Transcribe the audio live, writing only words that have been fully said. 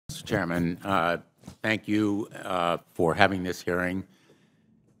Chairman. Thank you for having this hearing.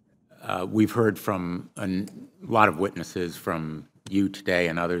 We've heard from a lot of witnesses from you today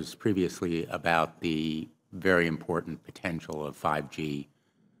and others previously about the very important potential of 5G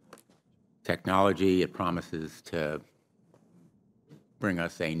technology. It promises to bring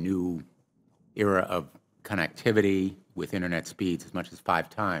us a new era of connectivity with internet speeds as much as 5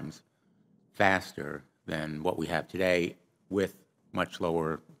 times faster than what we have today, with much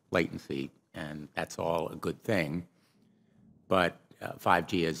lower latency, and that's all a good thing. But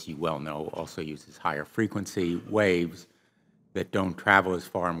 5G, as you well know, also uses higher frequency waves that don't travel as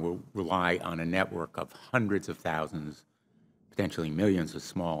far and will rely on a network of hundreds of thousands, potentially millions of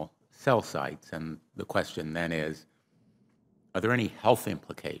small cell sites. And the question then is, are there any health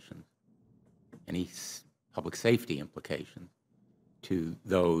implications, any public safety implications to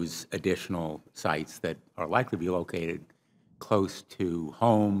those additional sites that are likely to be located close to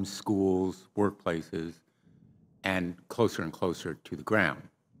homes, schools, workplaces, and closer to the ground?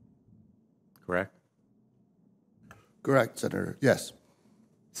 Correct? Correct, Senator. Yes.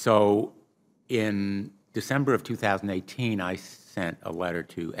 So in December of 2018, I sent a letter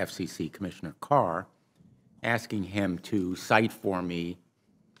to FCC Commissioner Carr asking him to cite for me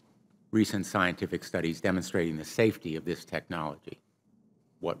recent scientific studies demonstrating the safety of this technology.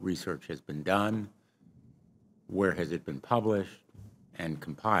 What research has been done, where has it been published and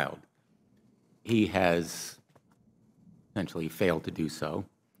compiled? He has essentially failed to do so,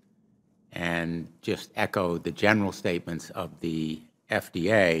 and just echoed the general statements of the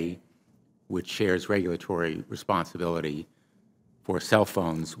FDA, which shares regulatory responsibility for cell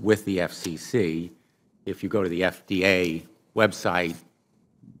phones with the FCC. If you go to the FDA website,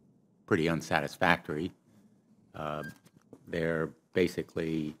 pretty unsatisfactory. There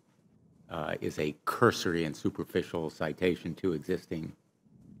basically is a cursory and superficial citation to existing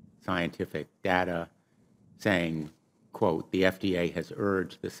scientific data saying, quote, the FDA has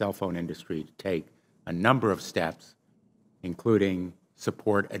urged the cell phone industry to take a number of steps, including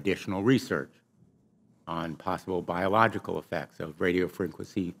support additional research on possible biological effects of radio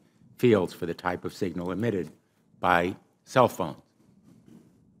frequency fields for the type of signal emitted by cell phones.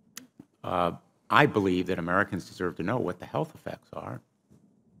 I believe that Americans deserve to know what the health effects are,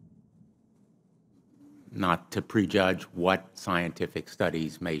 not to prejudge what scientific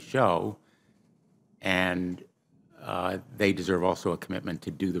studies may show, and they deserve also a commitment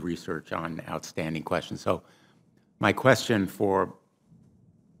to do the research on outstanding questions. So my question for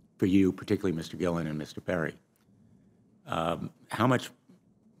you, particularly Mr. Gillen and Mr. Perry, how much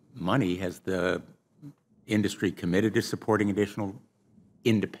money has the industry committed to supporting additional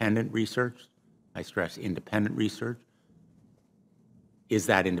independent research? I stress independent research. Is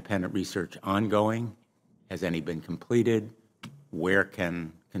that independent research ongoing? Has any been completed? Where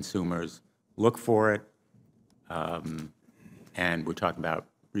can consumers look for it? And we're talking about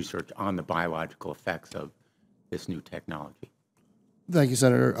research on the biological effects of this new technology. Thank you,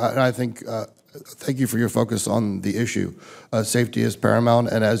 Senator. I think, thank you for your focus on the issue. Safety is paramount,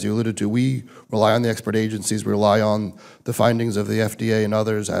 and as you alluded to, we rely on the expert agencies, we rely on the findings of the FDA and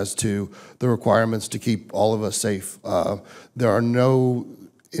others as to the requirements to keep all of us safe. There are no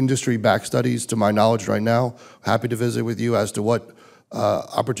industry-backed studies, to my knowledge right now. Happy to visit with you as to what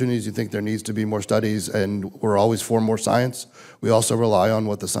opportunities you think there needs to be more studies, and we're always for more science. We also rely on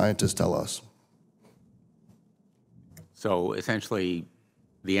what the scientists tell us. So essentially,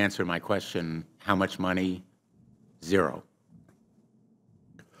 the answer to my question, how much money? Zero.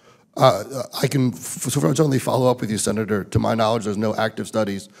 I can certainly follow up with you, Senator. To my knowledge, there's no active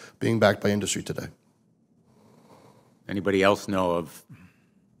studies being backed by industry today. Anybody else know of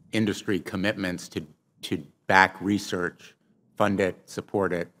industry commitments to back research, fund it,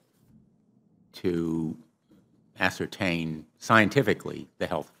 support it, to ascertain scientifically the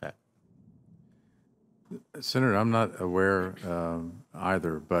health effect? Senator, I'm not aware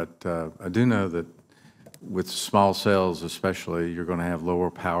either, but I do know that with small cells especially, you're going to have lower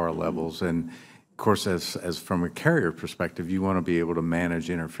power levels. And of course, as from a carrier perspective, you want to be able to manage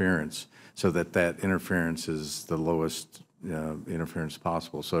interference so that that interference is the lowest interference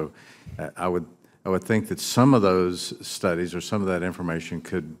possible. So I would think that some of those studies or some of that information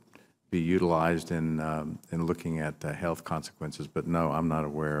could be utilized in looking at health consequences. But no, I'm not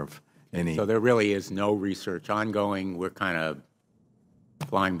aware of any. So there really is no research ongoing. We're kind of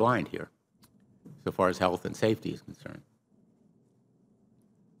flying blind here so far as health and safety is concerned.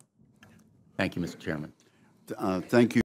 Thank you, Mr. Chairman. Thank you.